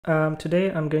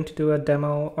Today I'm going to do a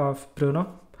demo of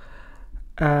Bruno.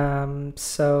 I'm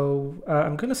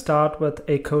going to start with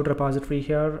a code repository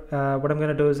here. What I'm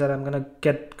going to do is that I'm going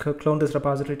to clone this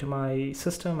repository to my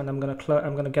system, and I'm going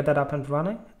to get that up and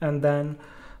running, and then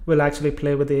we'll actually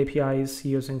play with the APIs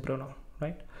using Bruno,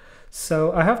 right?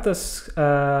 So I have this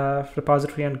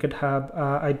repository on GitHub.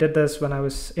 I did this when I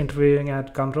was interviewing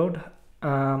at Gumroad,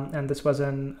 and this was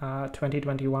in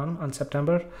 2021 on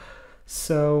September.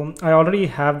 So I already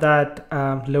have that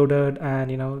loaded,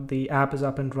 and the app is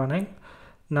up and running.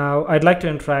 Now I'd like to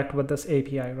interact with this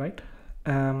API, right?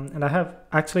 And I have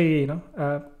actually,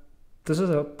 this is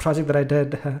a project that I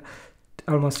did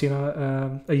almost,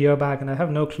 a year back, and I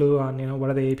have no clue on, what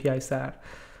are the APIs there.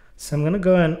 So I'm gonna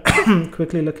go and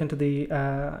quickly look into the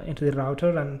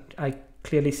router, and I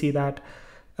clearly see that,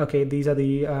 okay, these are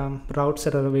the routes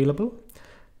that are available.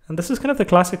 And this is kind of the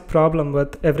classic problem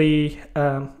with every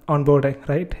onboarding,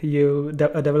 right?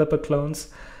 A developer clones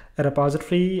a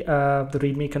repository. The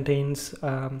README contains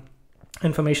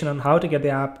information on how to get the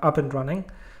app up and running,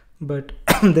 but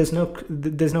there's no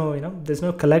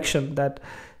collection that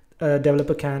a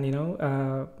developer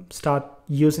can start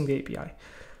using the API.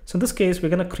 So in this case, we're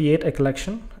going to create a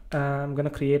collection. I'm going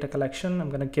to create a collection. I'm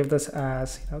going to give this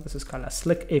as this is called a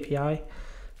Slick API.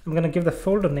 I'm going to give the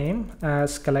folder name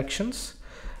as collections.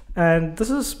 And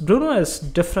Bruno is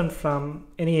different from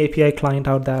any API client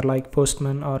out there like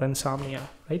Postman or Insomnia,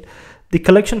 right? The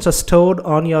collections are stored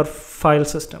on your file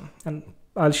system, and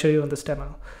I'll show you in this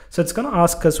demo. So it's going to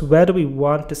ask us, where do we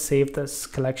want to save this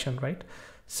collection, right?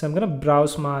 So I'm going to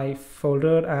browse my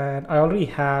folder, and I already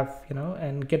have,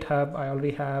 in GitHub, I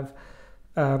already have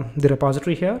the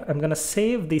repository here. I'm going to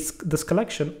save this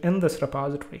collection in this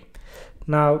repository.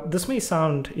 Now, this may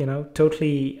sound,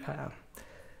 totally...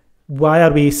 why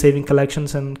are we saving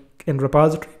collections in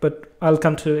repository? But I'll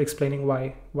come to explaining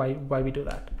why we do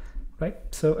that, right?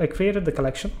 So I created the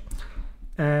collection,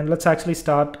 and let's actually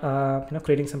start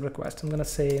creating some requests. I'm gonna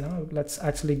say let's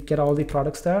actually get all the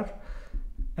products there,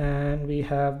 and we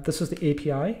have, this is the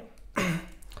API.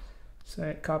 So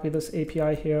I copy this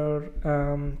API here.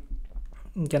 I'm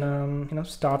gonna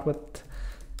start with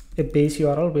a base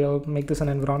URL. We'll make this an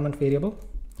environment variable.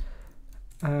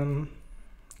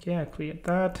 Yeah, create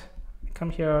that. Come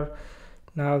here.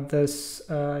 Now this,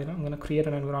 I'm going to create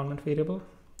an environment variable.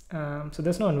 So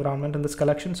there's no environment in this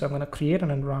collection, so I'm going to create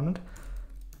an environment.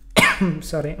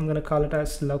 Sorry, I'm going to call it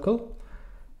as local.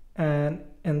 And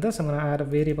in this, I'm going to add a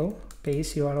variable,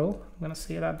 base URL. I'm going to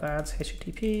say that that's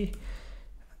HTTP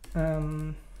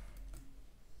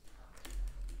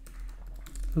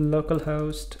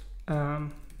localhost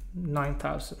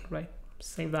 9000, right?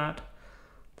 Save that.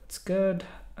 That's good.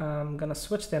 I'm gonna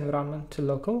switch the environment to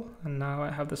local, and now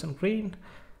I have this in green,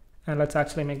 and let's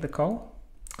actually make the call.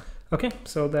 Okay,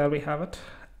 so there we have it,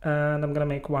 and I'm gonna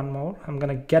make one more. I'm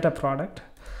gonna get a product,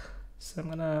 so I'm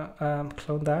gonna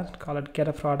clone that, call it get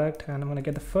a product, and I'm gonna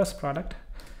get the first product,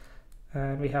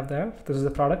 and we have there, this is the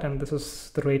product, and this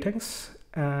is the ratings.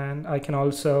 And I can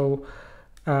also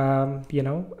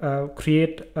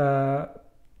create a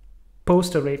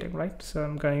poster rating, right? So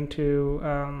I'm going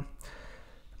to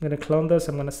clone this.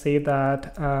 I'm going to say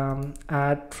that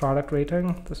add product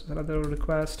rating. This is another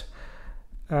request.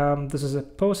 This is a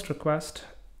post request,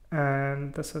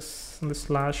 and this is in the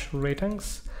slash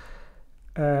ratings,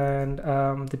 and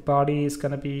the body is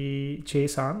going to be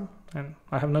JSON, and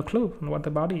I have no clue on what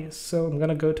the body is. So I'm going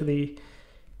to go to the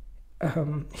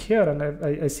here, and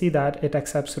I see that it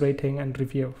accepts rating and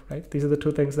review, right? These are the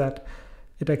two things that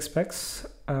it expects.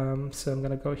 So I'm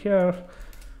going to go here,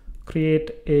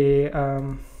 create a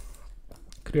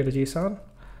JSON.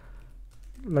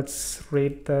 Let's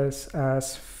rate this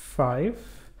as 5,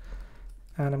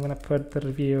 and I'm going to put the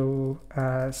review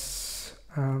as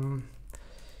one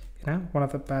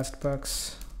of the best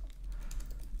books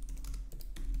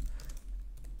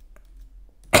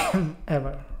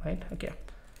ever, right? Okay,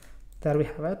 there we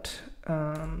have it.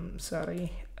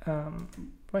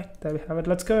 Right, there we have it.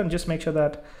 Let's go and just make sure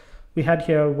that we had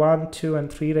here 1, 2, and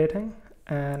 3 rating,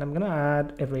 and I'm going to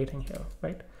add a rating here,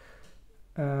 right?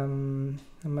 I'm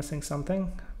missing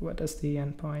something. What is the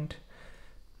endpoint?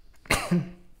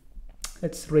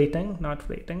 It's rating, not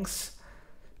ratings.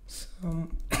 So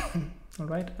all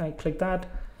right, I click that,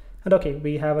 and okay,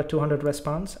 we have a 200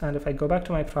 response. And if I go back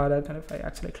to my product, and if I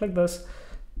actually click this,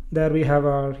 there we have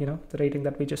our the rating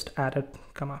that we just added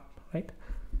come up, right?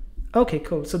 Okay,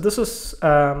 cool. So this is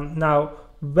now,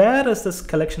 where is this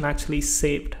collection actually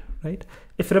saved, right?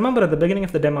 If you remember at the beginning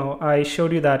of the demo, I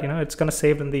showed you that it's going to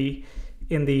save in the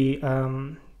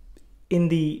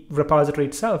repository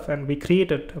itself, and we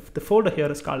created the folder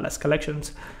here is called as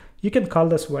collections. You can call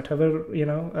this whatever,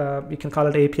 you can call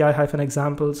it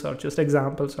API-examples or just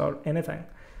examples or anything.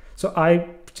 So I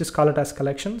just call it as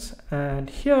collections. And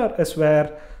here is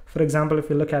where, for example, if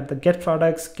you look at the get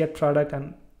products, get product,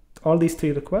 and all these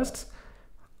 3 requests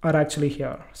are actually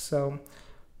here. So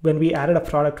when we added a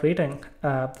product rating,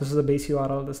 this is the base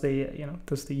URL, this is the,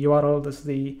 this is the URL, this is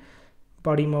the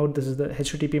body mode, this is the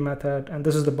HTTP method, and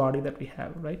this is the body that we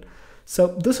have, right? So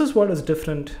this is what is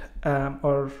different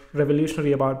or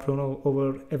revolutionary about Bruno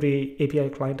over every API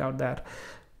client out there.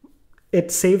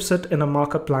 It saves it in a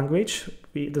markup language.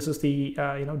 This is the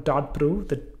 .brew,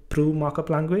 the brew markup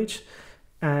language,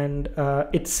 and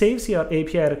it saves your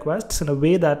API requests in a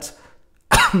way that's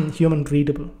human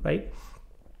readable, right?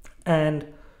 And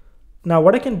now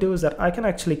what I can do is that I can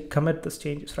actually commit these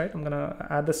changes, right? I'm gonna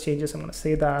add these changes. I'm gonna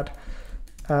say that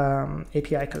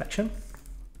API collection,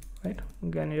 right?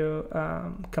 Can you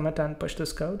commit and push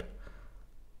this code?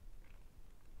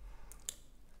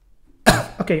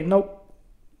 Okay, now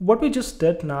what we just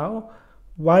did now,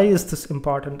 why is this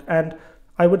important? And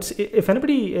I would say, if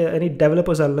anybody, any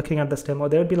developers are looking at this demo,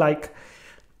 they would be like,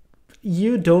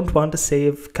 you don't want to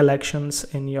save collections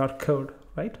in your code,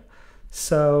 right?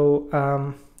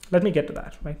 So let me get to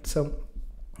that, right? So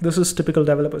this is typical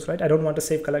developers, right? I don't want to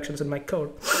save collections in my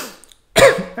code.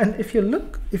 And if you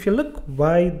look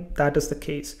why that is the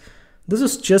case, this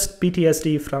is just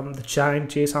PTSD from the giant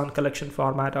JSON collection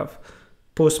format of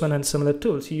Postman and similar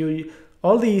tools.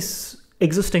 All these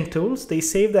existing tools, they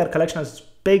save their collection as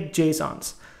big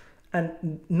JSONs,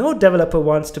 and no developer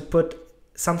wants to put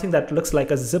something that looks like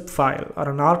a zip file or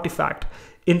an artifact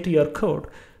into your code.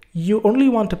 You only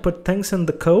want to put things in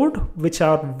the code which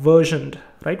are versioned,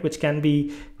 right? Which can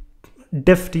be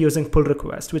diffed using pull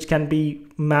request, which can be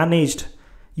managed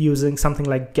using something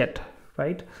like get,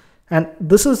 right? And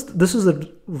this is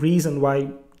the reason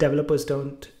why developers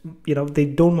don't, they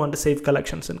don't want to save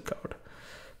collections in code.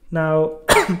 Now,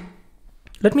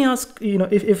 let me ask,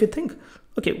 if you think,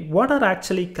 okay, what are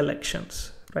actually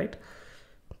collections, right?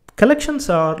 Collections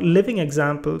are living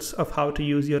examples of how to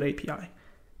use your API.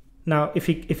 Now, if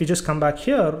you just come back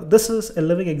here, this is a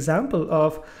living example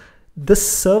of this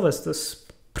service, this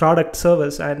product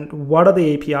service, and what are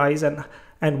the APIs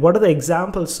and what are the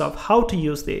examples of how to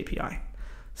use the API.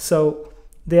 So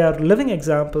they are living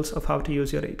examples of how to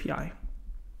use your API.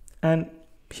 And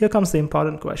here comes the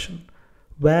important question.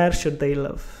 Where should they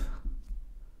live?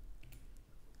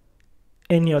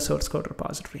 In your source code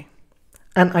repository.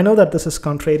 And I know that this is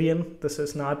contrarian. This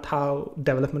is not how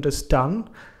development is done.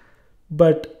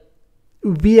 But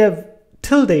we have,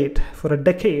 till date, for a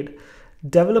decade,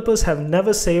 developers have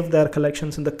never saved their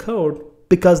collections in the code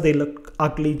because they look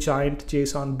ugly giant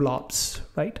JSON blobs,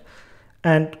 right?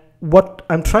 And what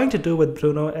I'm trying to do with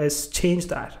Bruno is change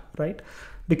that, right?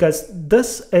 Because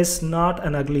this is not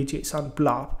an ugly JSON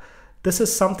blob. This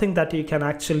is something that you can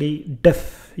actually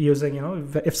diff using,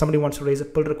 if somebody wants to raise a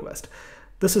pull request.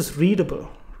 This is readable,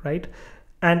 right?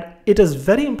 And it is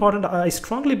very important. I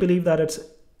strongly believe that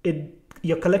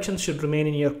your collections should remain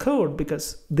in your code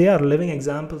because they are living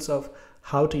examples of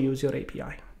how to use your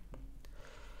API.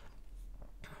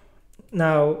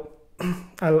 Now,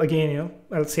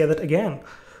 I'll say that again.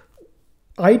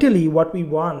 Ideally, what we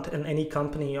want in any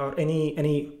company or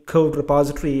any code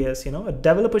repository is, a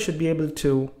developer should be able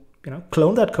to,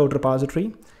 clone that code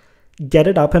repository, get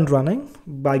it up and running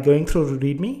by going through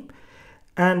README.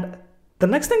 And the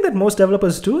next thing that most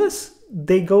developers do is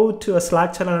they go to a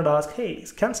Slack channel and ask, hey,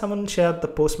 can someone share the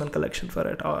Postman collection for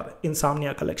it or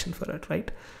Insomnia collection for it, right?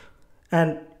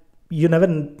 And you never,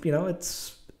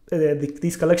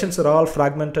 these collections are all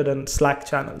fragmented in Slack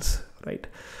channels, right?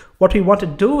 What we want to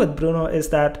do with Bruno is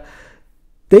that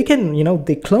they can,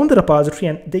 they clone the repository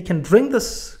and they can bring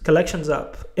this collections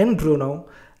up in Bruno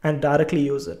and directly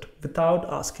use it without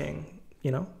asking,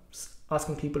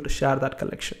 asking people to share that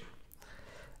collection.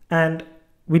 And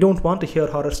we don't want to hear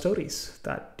horror stories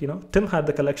that, Tim had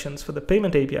the collections for the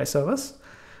payment API service,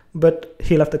 but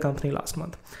he left the company last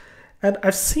month. And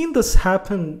I've seen this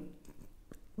happen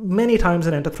many times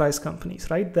in enterprise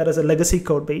companies, right? There is a legacy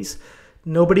code base.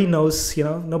 Nobody knows,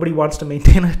 nobody wants to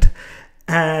maintain it.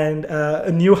 And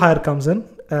a new hire comes in,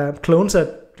 clones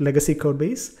that legacy code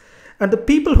base. And the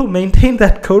people who maintain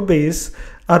that code base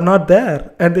are not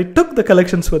there. And they took the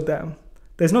collections with them.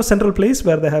 There's no central place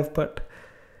where they have put.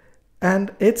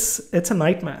 And it's a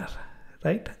nightmare,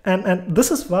 right? And this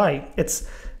is why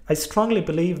I strongly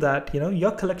believe that,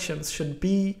 your collections should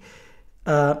be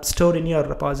stored in your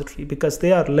repository because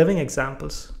they are living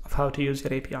examples of how to use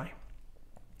your API.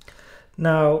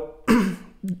 Now,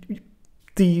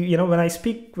 when I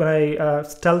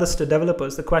tell this to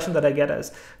developers, the question that I get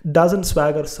is, doesn't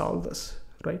Swagger solve this,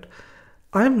 right?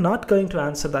 I'm not going to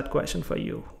answer that question for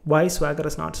you. Why Swagger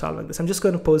is not solving this? I'm just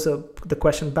going to pose the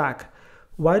question back.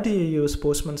 Why do you use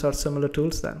Postman's or similar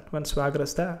tools then when Swagger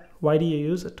is there? Why do you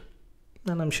use it?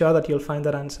 And I'm sure that you'll find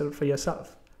that answer for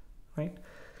yourself, right?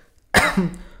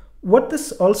 What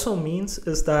this also means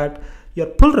is that your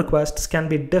pull requests can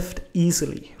be diffed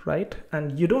easily, right?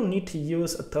 And you don't need to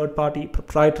use a third-party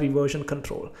proprietary version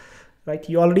control, right?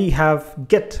 You already have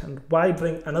Git, and why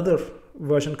bring another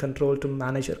version control to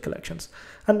manage your collections?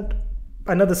 And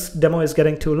I know this demo is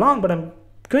getting too long, but I'm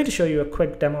going to show you a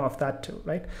quick demo of that too,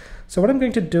 right? So what I'm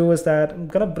going to do is that I'm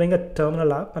going to bring a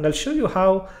terminal up, and I'll show you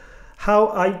how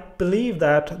I believe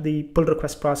that the pull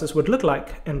request process would look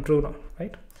like in Bruno,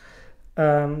 right?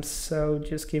 So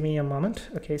just give me a moment.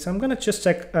 Okay, so I'm going to just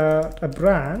check a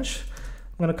branch.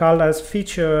 I'm going to call it as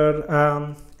feature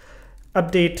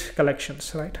update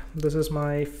collections, right? This is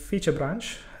my feature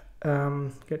branch.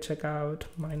 Go check out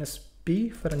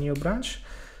 -b for a new branch.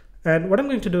 And what I'm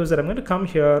going to do is that I'm going to come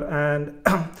here and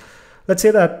let's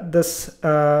say that this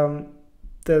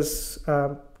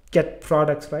get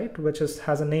products, right, which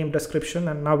has a name description,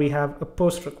 and now we have a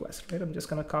post request, right? I'm just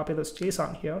going to copy this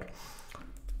JSON here,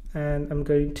 and I'm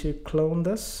going to clone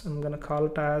this. I'm going to call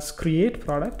it as create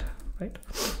product, right?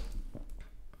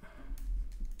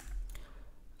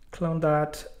 Clone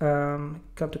that,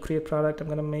 come to create product. I'm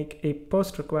going to make a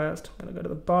post request. I'm going to go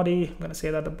to the body. I'm going to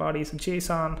say that the body is a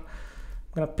JSON.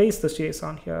 I'm going to paste this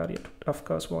JSON here. It of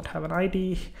course won't have an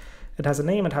ID. It has a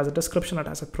name, it has a description, it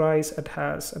has a price, it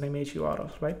has an image URL,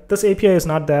 right? This API is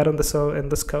not there in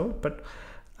this code, but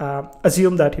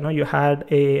assume that you had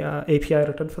a API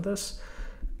written for this.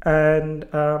 And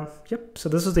yep, so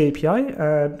this is the API,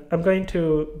 and I'm going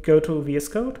to go to VS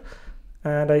Code,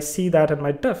 and I see that in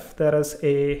my diff there is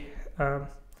a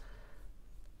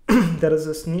there is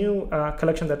this new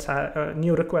collection that's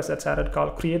new request that's added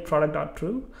called create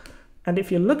product.true. And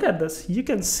if you look at this, you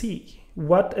can see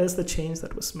what is the change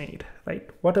that was made, right?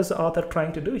 What is the author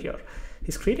trying to do here?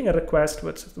 He's creating a request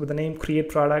with the name create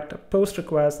product, a post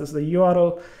request. This is the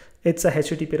URL. It's a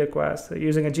HTTP request. They're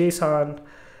using a JSON.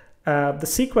 The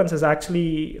sequence is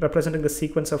actually representing the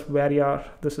sequence of where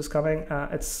this is coming.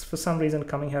 It's for some reason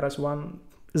coming here as one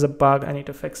is a bug. I need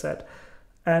to fix it.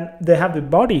 And they have the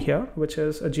body here, which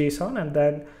is a JSON, and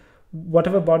then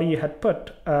whatever body you had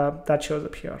put, that shows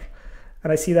up here.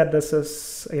 And I see that this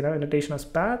is, indentation is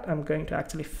bad. I'm going to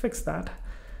actually fix that.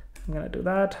 I'm going to do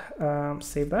that,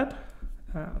 save that,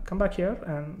 come back here,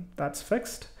 and that's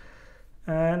fixed.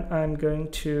 And I'm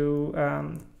going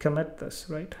to commit this,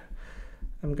 right?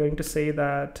 I'm going to say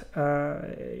that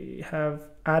I have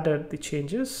added the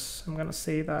changes. I'm going to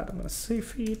say that, I'm going to say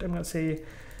feed, I'm going to say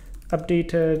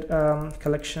updated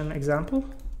collection example,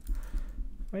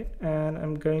 right? And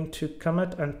I'm going to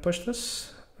commit and push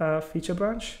this feature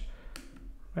branch.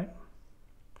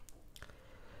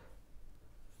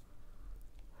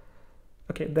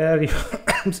 Okay, there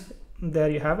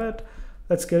you have it.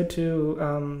 Let's go to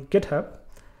GitHub,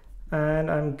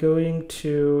 and I'm going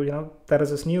to, there is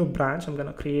this new branch. I'm going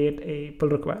to create a pull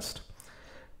request,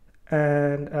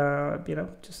 and I'm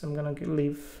going to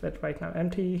leave it right now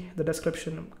empty. The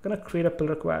description. I'm going to create a pull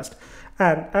request,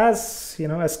 and as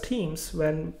as teams,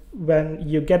 when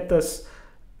you get this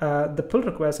the pull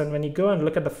request, and when you go and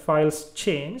look at the files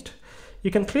changed, you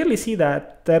can clearly see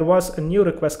that there was a new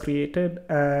request created,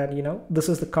 and this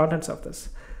is the contents of this.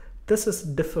 This is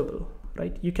diffable,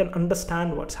 right? You can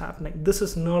understand what's happening. This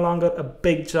is no longer a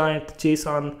big giant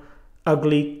JSON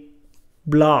ugly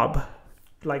blob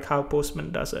like how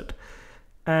Postman does it.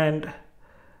 And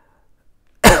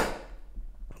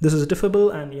this is diffable,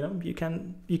 and you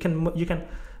can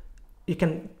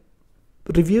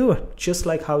review it just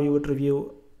like how you would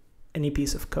review any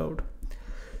piece of code.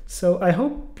 So I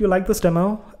hope you like this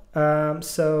demo.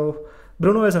 So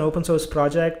Bruno is an open source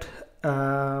project.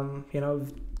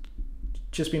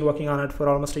 Just been working on it for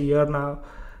almost a year now.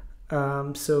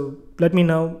 So let me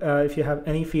know if you have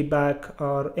any feedback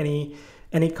or any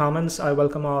comments. I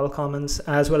welcome all comments,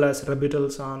 as well as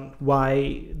rebuttals on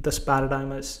why this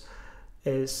paradigm is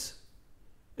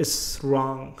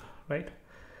wrong, right?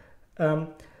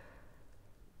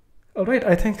 All right,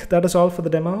 I think that is all for the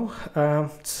demo.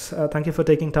 Thank you for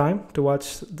taking time to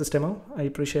watch this demo. I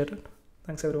appreciate it.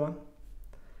 Thanks, everyone.